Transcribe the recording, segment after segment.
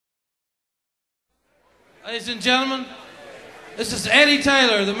Ladies and gentlemen, this is Eddie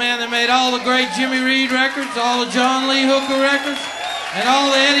Taylor, the man that made all the great Jimmy Reed records, all the John Lee Hooker records, and all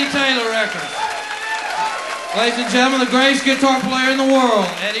the Eddie Taylor records. Ladies and gentlemen, the greatest guitar player in the world,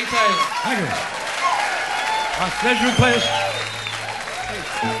 Eddie Taylor. Thank you. My pleasure, please.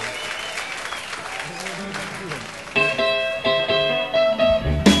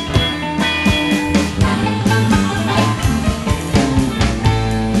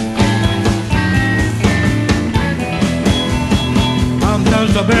 I'm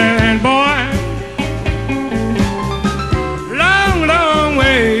just a band boy, long, long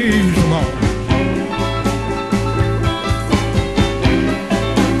ways from home.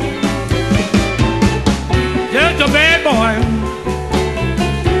 Just a bad boy,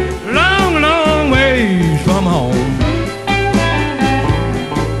 long, long ways from home.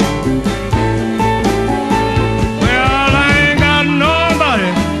 Well, I ain't got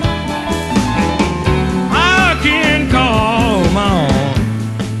nobody I can call my own.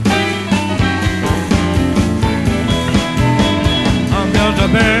 I'm just a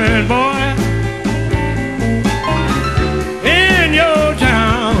bad boy in your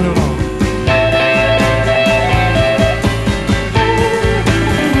town alone.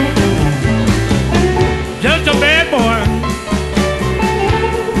 Just a bad boy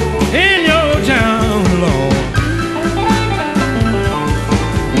in your town alone.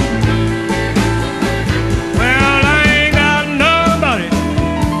 Well, I ain't got nobody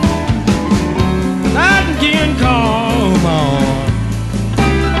I can call my own.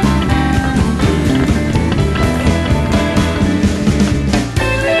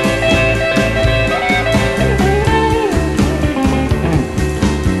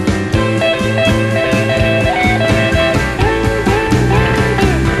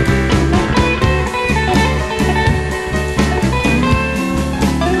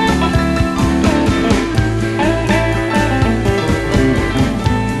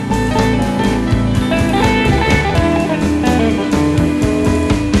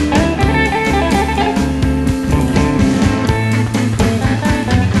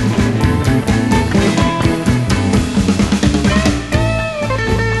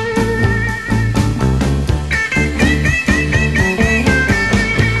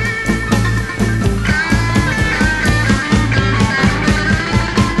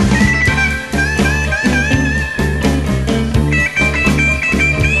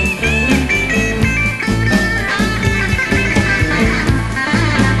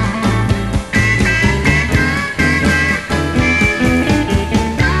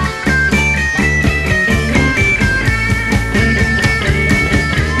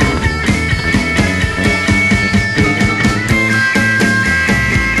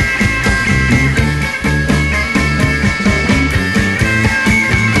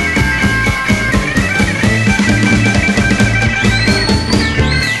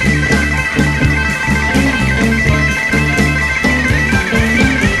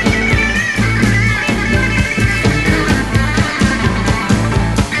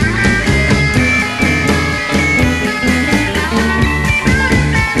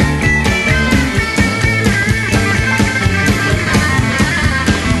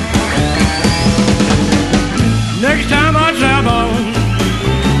 Next time I travel,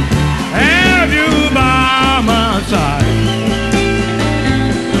 have you by my side.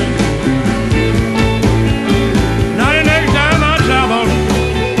 Now the next time I travel,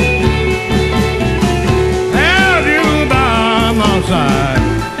 have you by my side.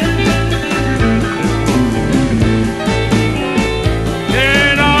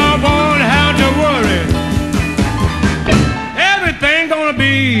 And I won't have to worry, everything gonna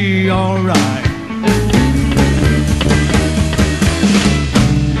be alright.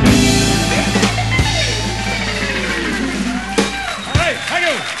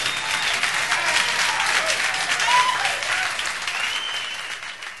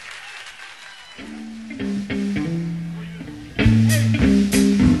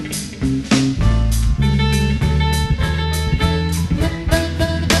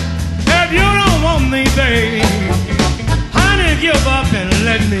 If you don't want me, babe, honey, give up and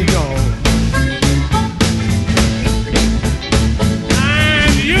let me go.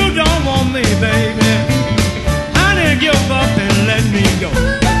 And you don't want me, baby, honey, give up and let me go.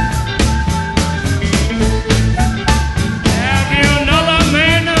 Have you another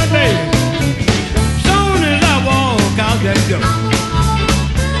man now, baby? Soon as I walk out that door.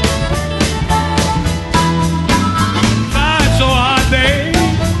 Tried so hard, babe,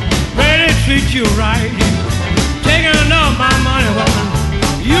 ready to treat you right, taking enough my money, woman.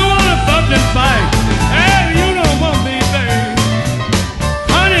 You wanna fuss and fight, hey, you don't want me, babe.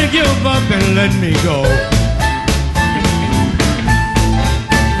 Honey, give up and let me go.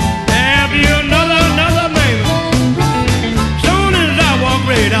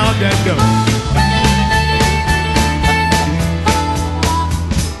 go.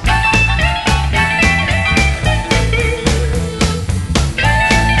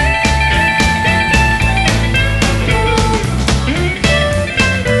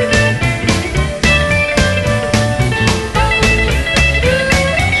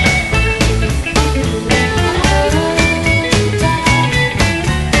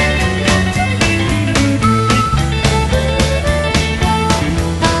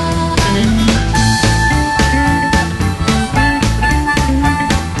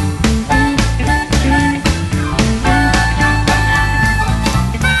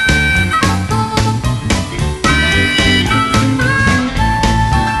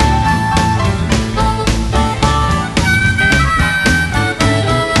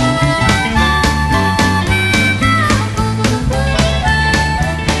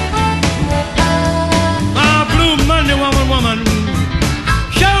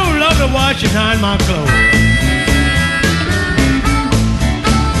 Behind my clothes.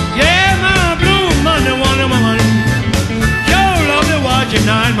 Yeah, my blue Monday woman, sure love to watch you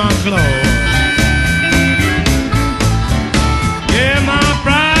behind my clothes. Yeah, my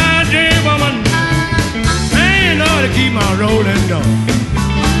Friday woman, man, you ought to keep my rolling door.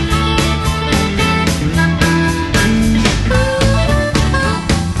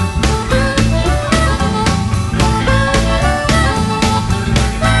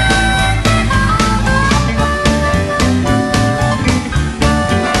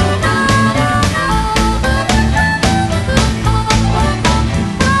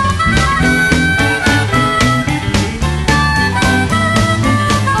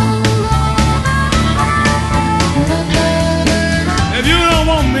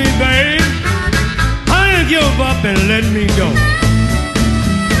 And let me go.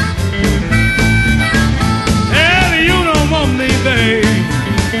 If you don't want me, babe,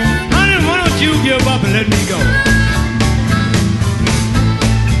 honey, why don't you give up and let me go?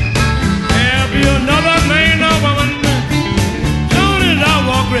 If you're another man or woman, soon as I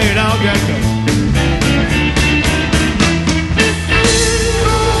walk right out, just go.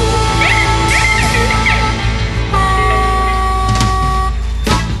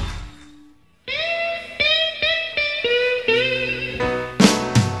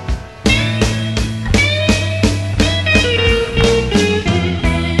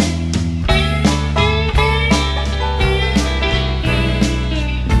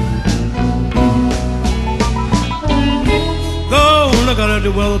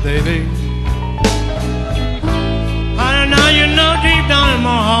 Well, baby, honey, now you know deep down in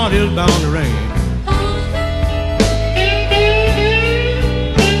my heart it's bound to rain.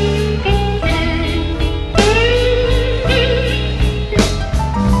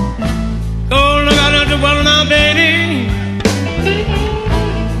 Go look out at the well now, baby.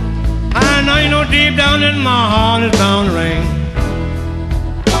 I know you know deep down in my heart it's bound to rain.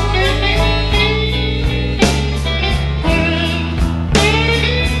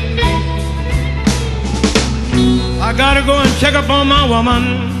 I gotta go and check up on my woman.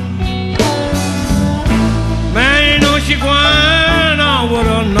 Man, you know she going out with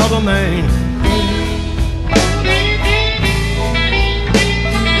another man.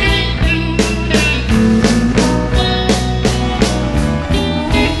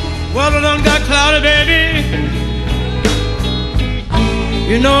 Well, it done got cloudy, baby.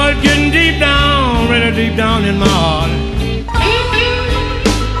 You know it's getting deep down, really deep down in my heart.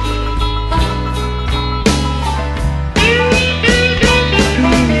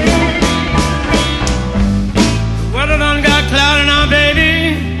 Cloudy now,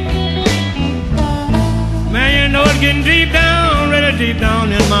 baby. Man, you know it's getting deep down, really deep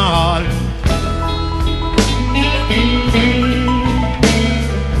down in my heart.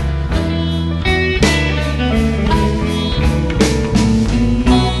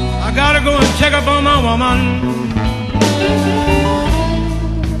 I gotta go and check up on my woman.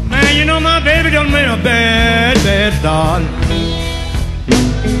 Man, you know my baby done made a bad, bad start.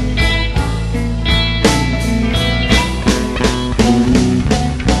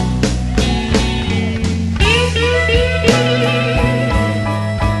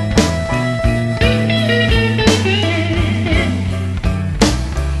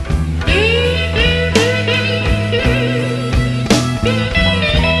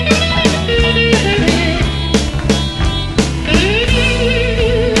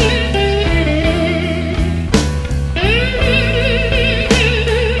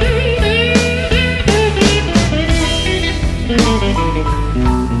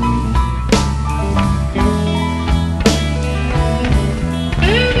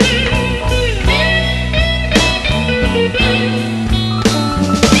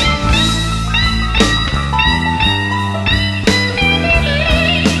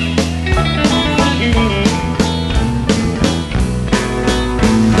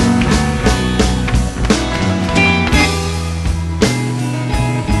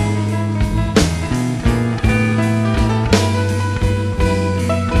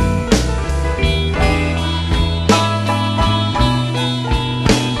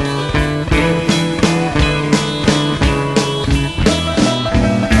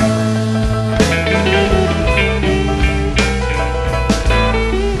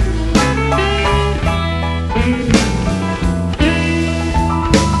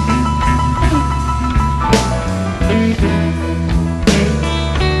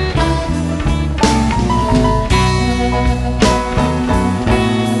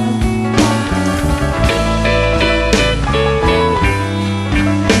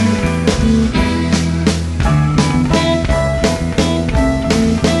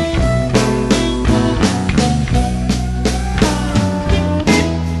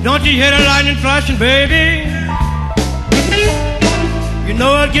 Don't you hear the lightning flashing, baby? You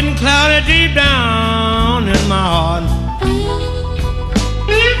know it's getting cloudy deep down in my heart.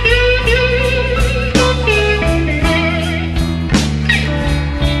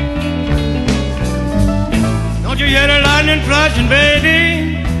 Don't you hear the lightning flashing,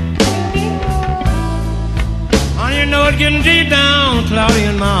 baby? Honey, you know it's getting deep down, cloudy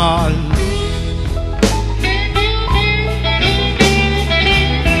in my heart.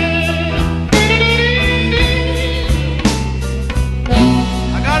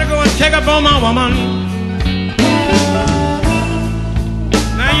 Check up on my woman.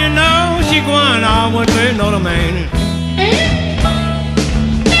 Now you know she going out with another man.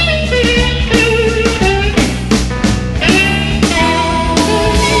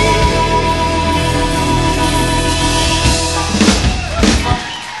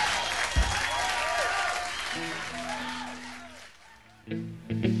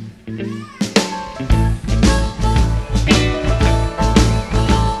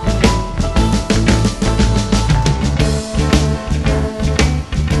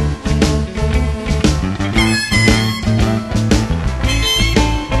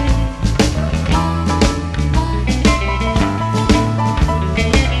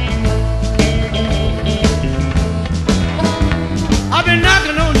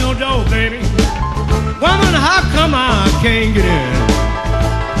 Can't get in.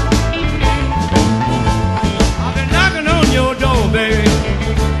 I've been knocking on your door, baby.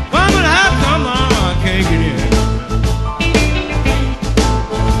 Woman, how come I can't get in?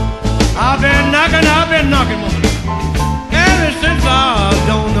 I've been knocking, woman, ever since I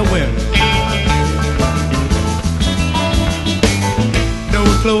don't know when.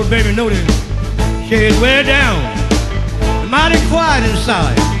 Those clothes, baby, know this shades way down. Mighty quiet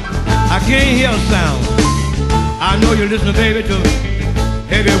inside. I can't hear a sound. I know you listen, baby, to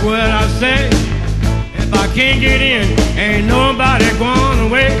every word I say. If I can't get in, ain't nobody going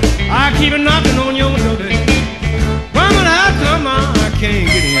away. I keep knocking on your door, baby. Woman, how come I can't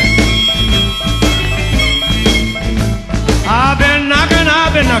get in? I've been knocking,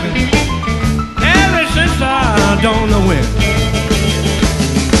 ever since I don't know when.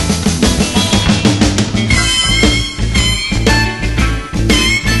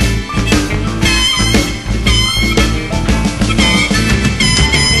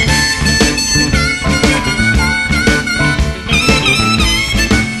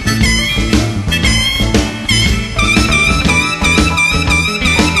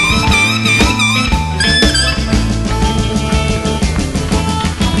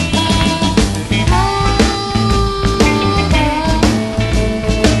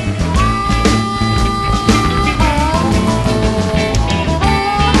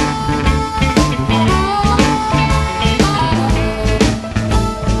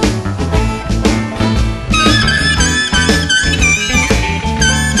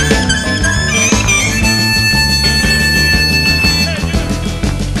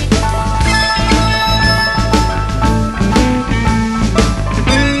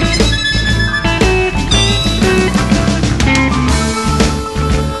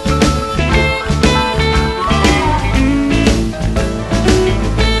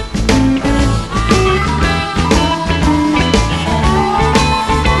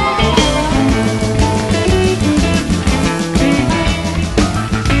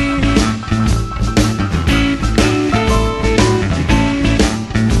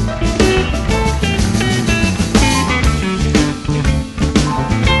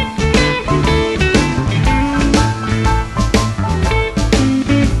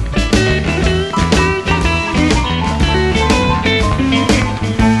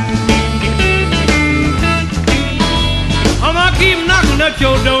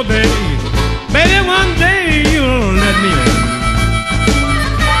 Your door, baby. Baby, one day you'll let me in.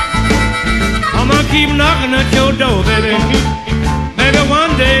 I'm gonna keep knocking at your door, baby. Baby,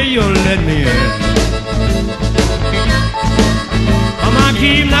 one day you'll let me in. I'm gonna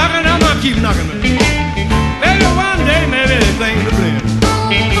keep knocking, baby, one day maybe things will blend.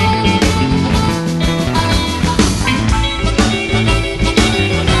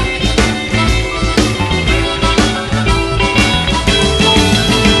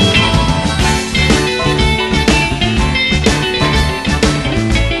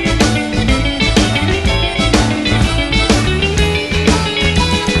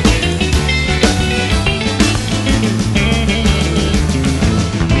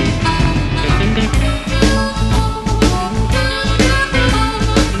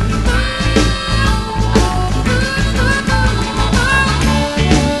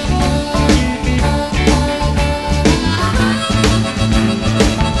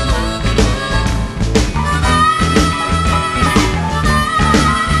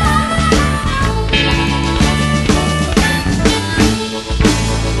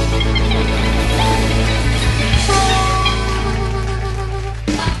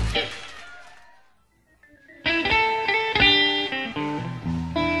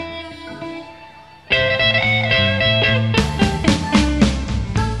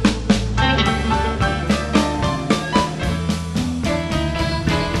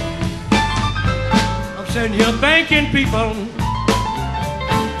 sitting here thanking people,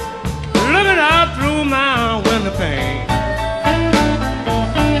 looking out through my window pane.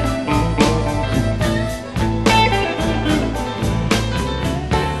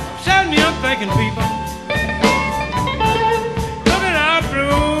 Sitting here thanking people, looking out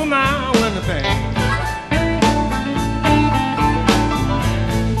through my window pane.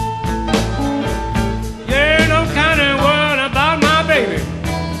 Yeah, no kind of word about my baby.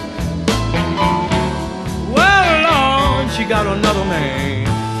 Well, Lord, she got another man.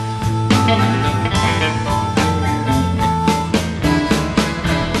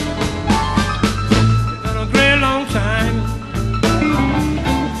 It's been a great long time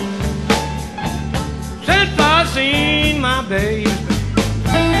since I've seen my baby.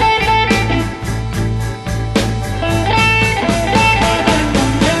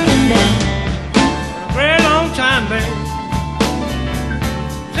 A great long time, baby,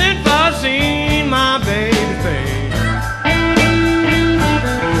 since I've seen my baby's face.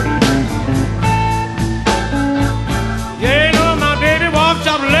 Yeah, you know my baby walks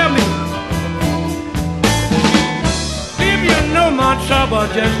up and left me. If you know my trouble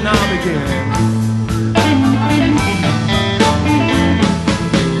just now begin.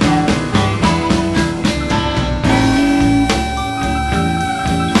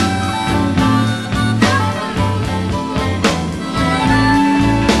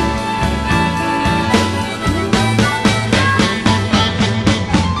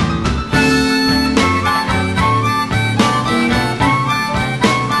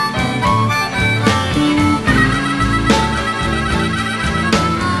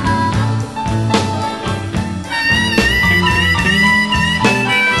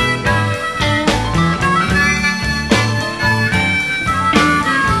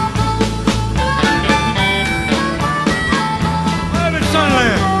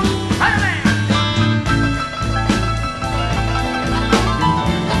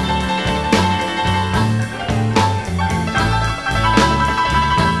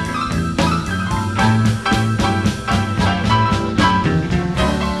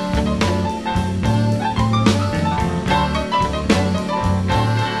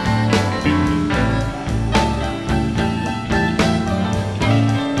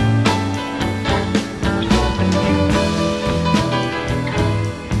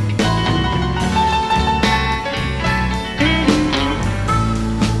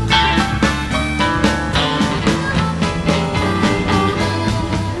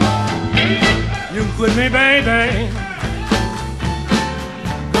 With me, baby,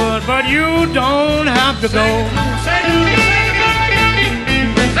 good, but you don't have to go.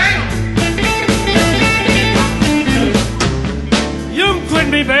 You can quit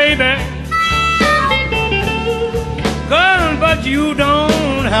me, baby, good, but you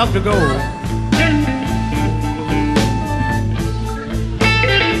don't have to go.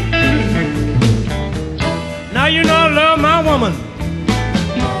 Now you know I love my woman.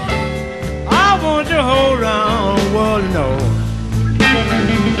 I want the whole round world to know.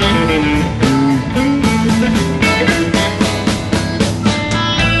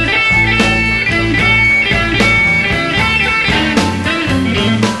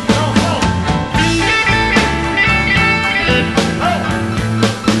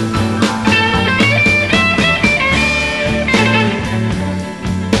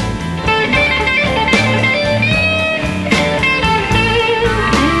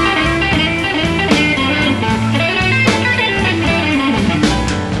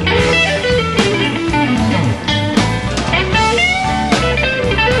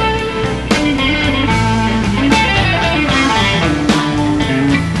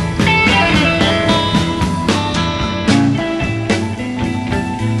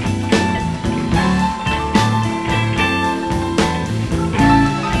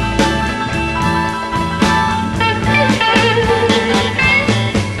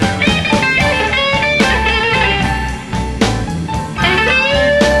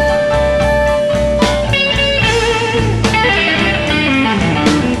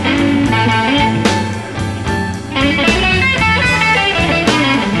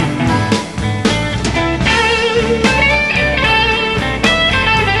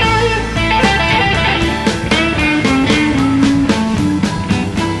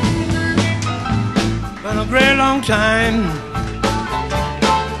 Time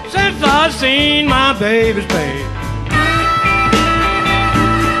since I've seen my baby's face.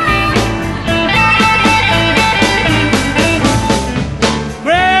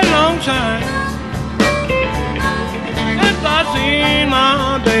 Great long time since I've seen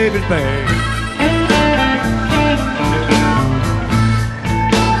my baby's face.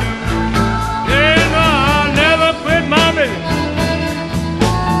 Yeah,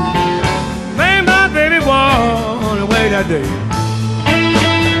 that day.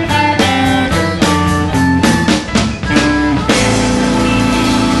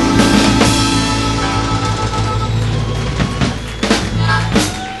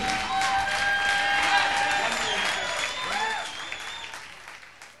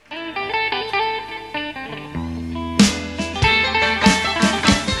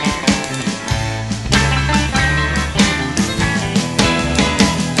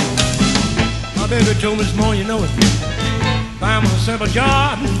 Baby told me this morning, you know it, I'm a simple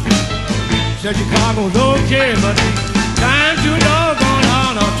job. Said Chicago's okay, but time too doggone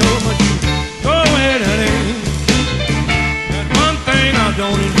hard. I told me to go ahead, honey. There's one thing I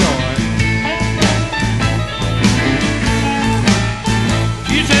don't enjoy.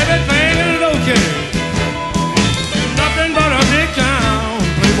 She said everything is okay. There's nothing but a big town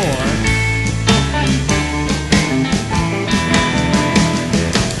playboy.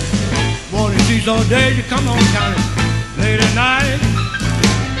 All day you come on county late at night.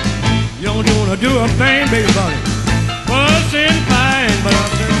 You don't wanna do a thing, baby, about it. What's in fine, but I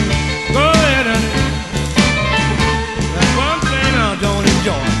said, go ahead, honey. That's one thing I don't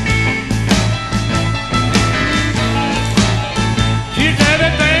enjoy. She said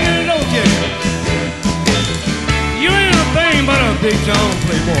everything is okay. You ain't a thing but a big town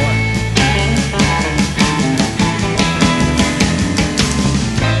playboy.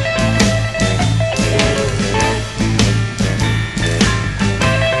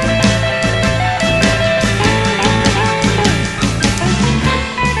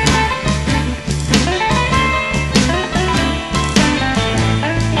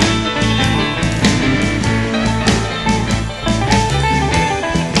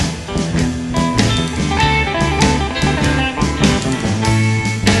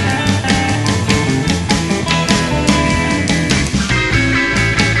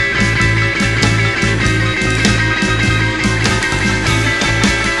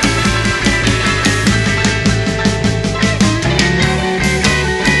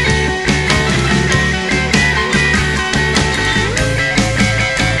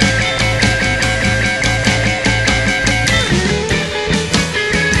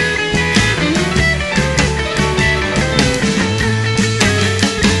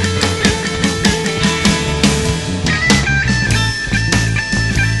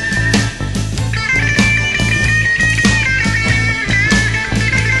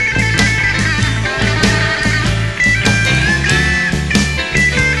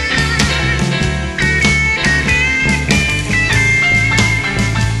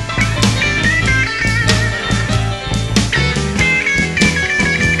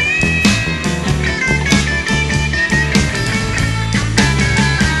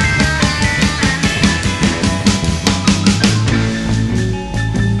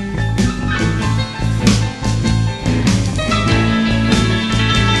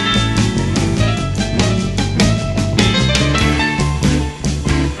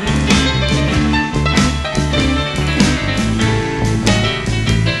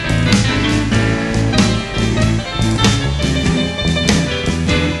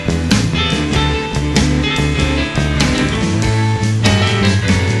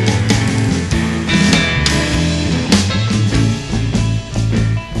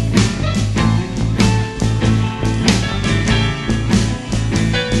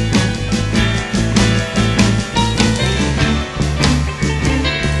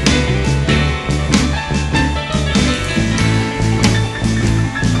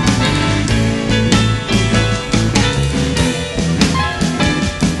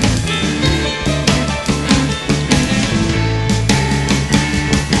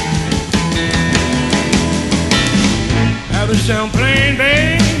 Sound plain,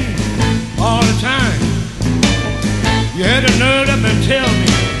 babe, all the time. You had the nerve up and tell me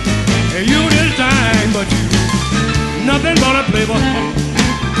that you this time, but you nothing but a playboy.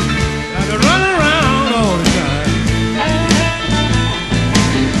 I could run around all the time.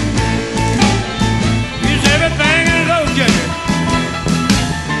 You say everything is okay.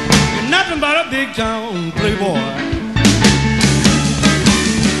 You're nothing but a big town playboy.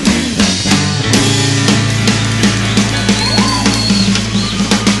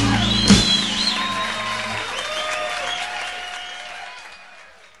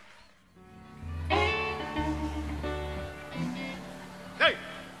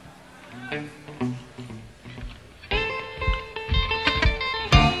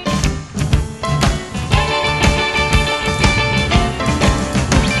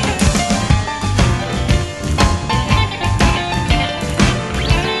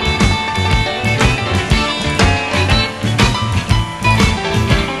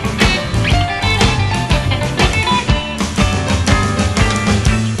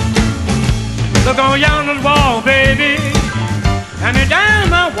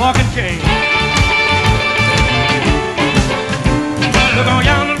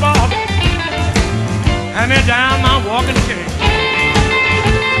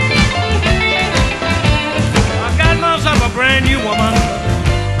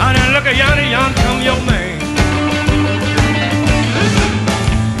 Honey, look at yonder, yonder come your man.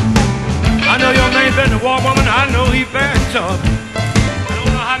 I know your man been a war woman, I know he very tough. I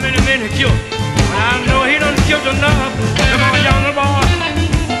don't know how many men he killed, but I know he done killed enough. Come on, yonder boy.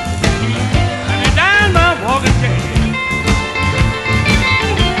 Let me down my walking cane.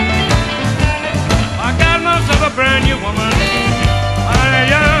 I got myself a brand new woman.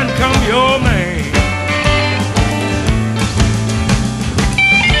 Honey, yonder come your man.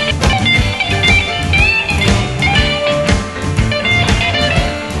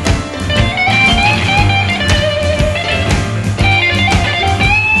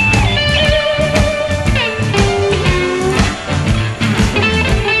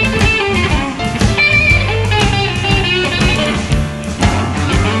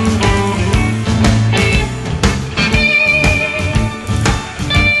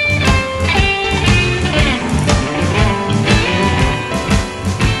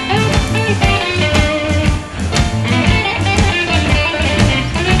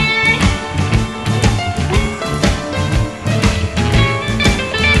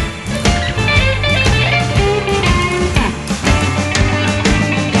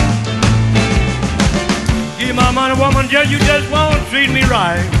 Woman, you just won't treat me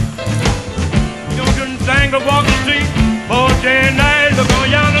right. You don't do anything but walk the street both day and night. Look on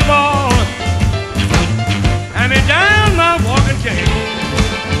yonder wall, hand me down my walking cane.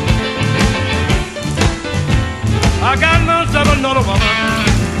 I got myself another woman,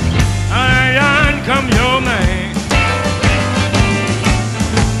 and come your man.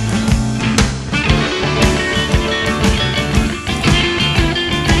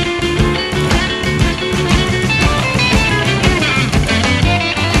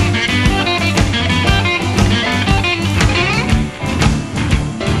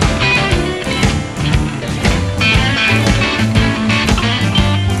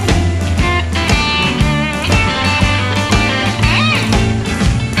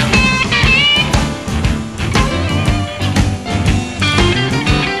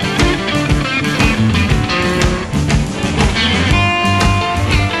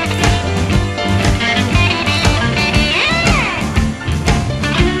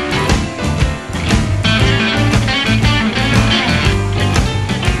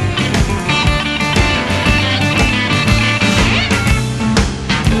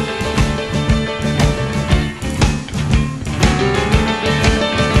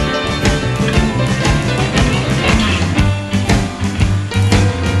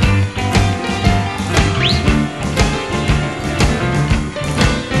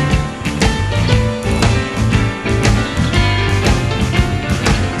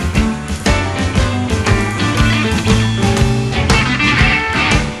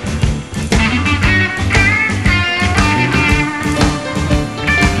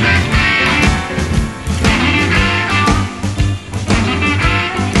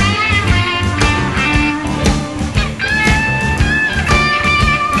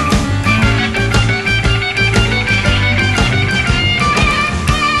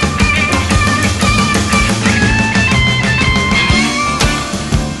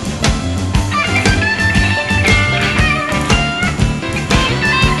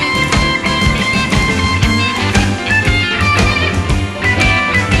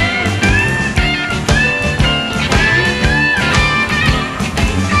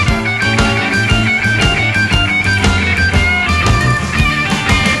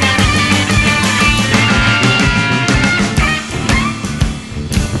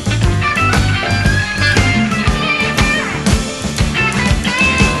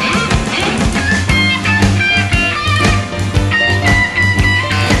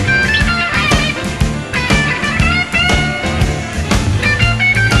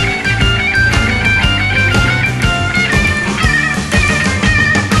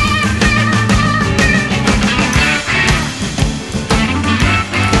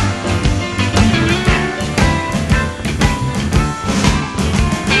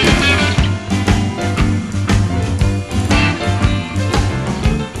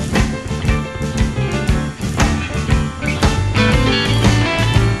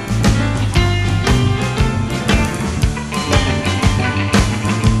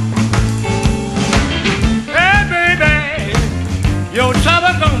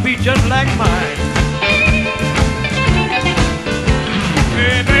 Just like mine.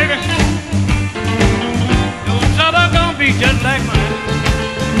 Hey, baby, your trouble gonna be just like mine.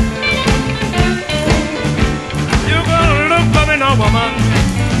 You're gonna look for me, no woman,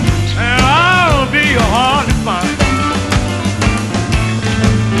 and I'll be your hard to find.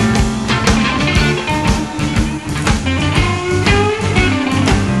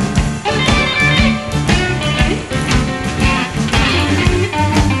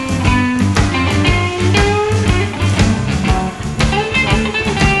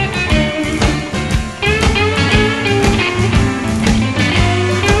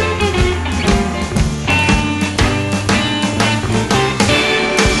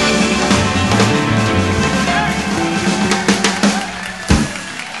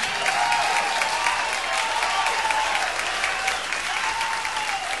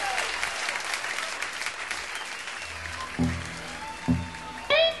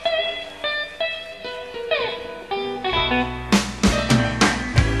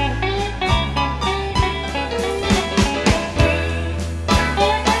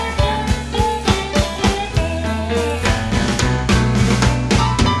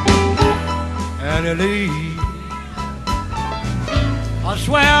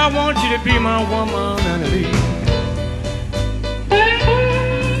 want you to be my woman, Annalie.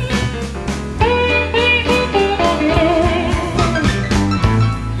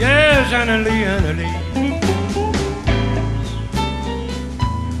 Yes, Annalie, Annalie.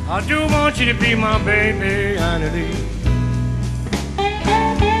 I do want you to be my baby, Annalie.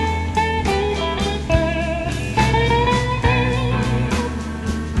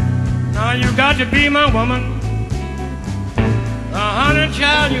 Now you got to be my woman. Honey,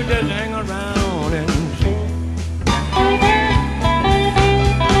 child, you just hang around and see.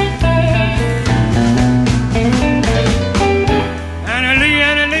 Annalie,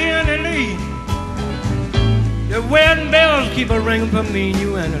 Annalie, Annalie, the wedding bells keep a ringing for me and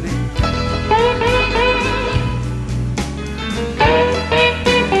you, Annalie.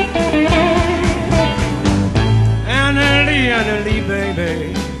 Annalie, Annalie,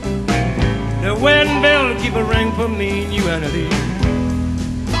 baby, the wedding bell keep a ring for me and you, Annalie.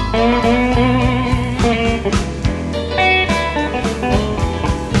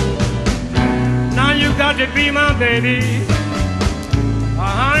 Now you got to be my baby.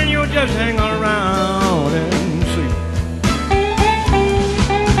 Honey, you just hang around and see.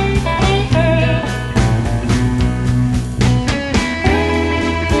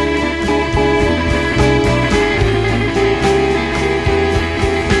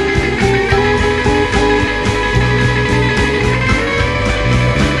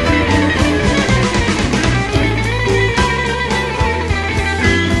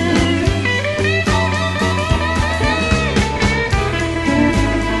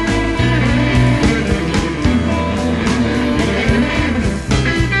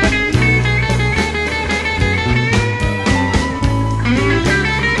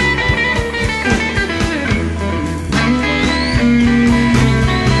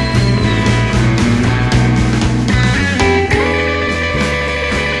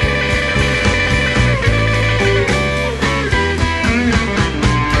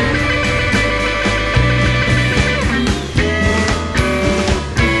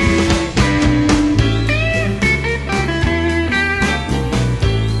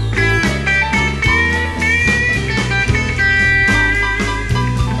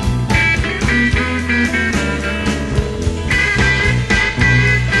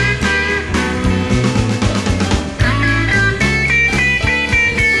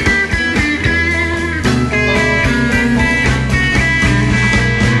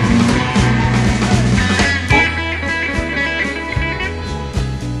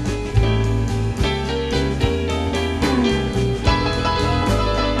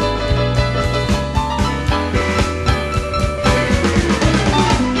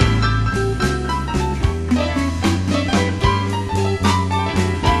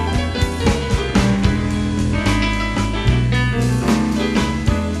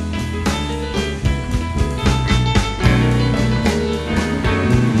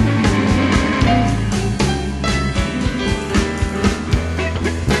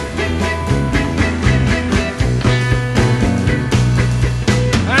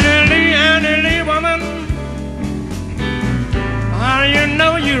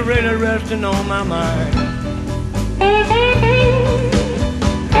 Resting on my mind.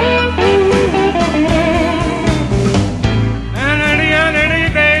 Annalie, Annalie,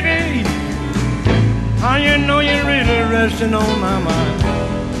 baby, how you know you're really resting on my mind.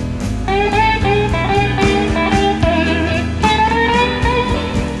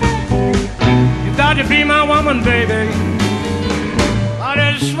 You got to be my woman, baby. I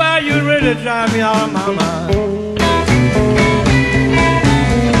just swear you really drive me out of my mind.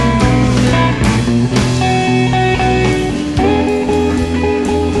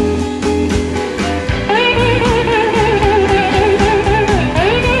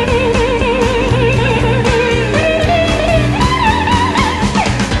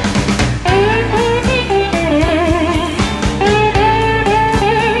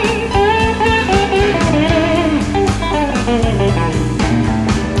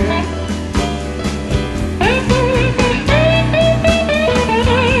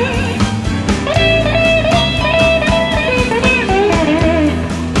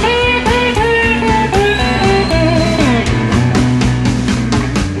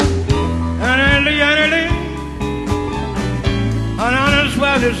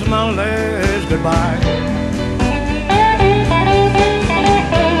 This is my last goodbye.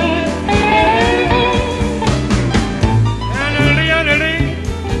 Annalie, Annalie,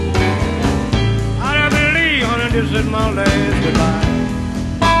 I believe, honey, this is my last goodbye.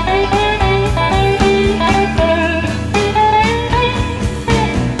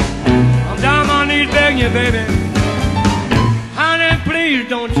 I'm down on my knees begging you, baby. Honey, please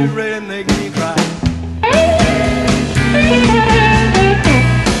don't you raise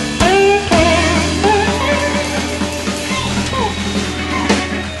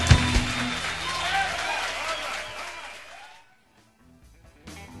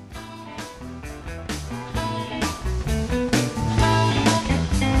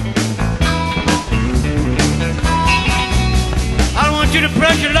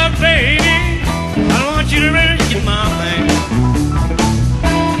your luck, baby. I don't want you to risk it, my man.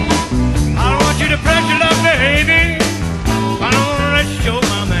 I don't want you to press your luck, baby. I don't want to risk your,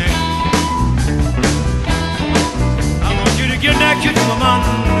 my man. I want you to get that kitchen, my man,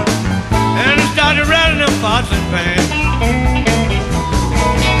 and start to rattling them pots and pans.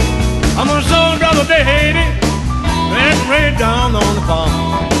 I'm a soul brother, baby. Let it rain down on the farm.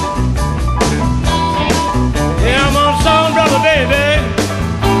 Yeah, I'm a soul brother, baby.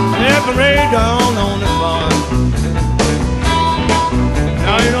 Let it rain down on the farm.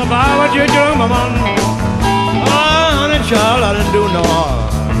 Now you know about what you're doing, my man. Oh, honey, child, I didn't do no harm.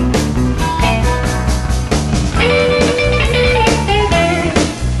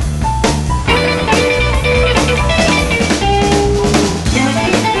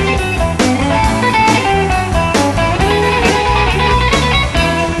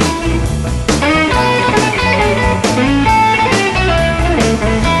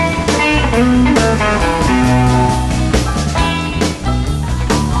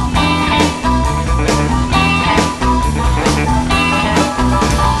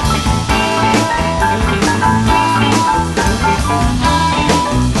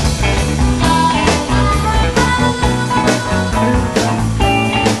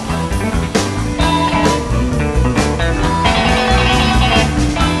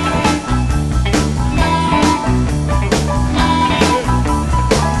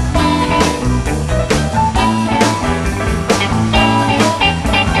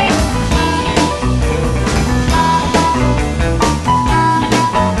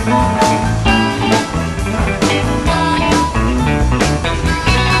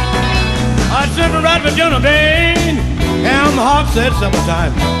 Said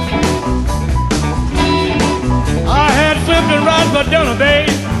summertime. I had something right for dinner, babe.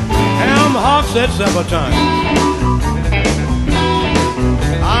 Ham hock said several times.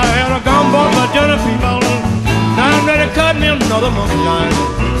 I had a gumbo for dinner, people. Now I'm ready to cut me another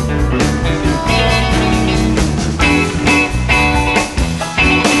moonshine.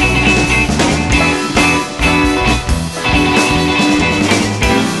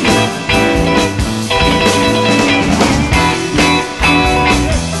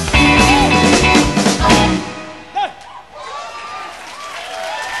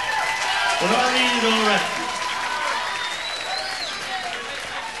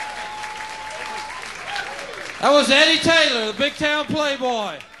 That was Eddie Taylor, the Bigtown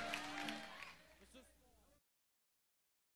Playboy.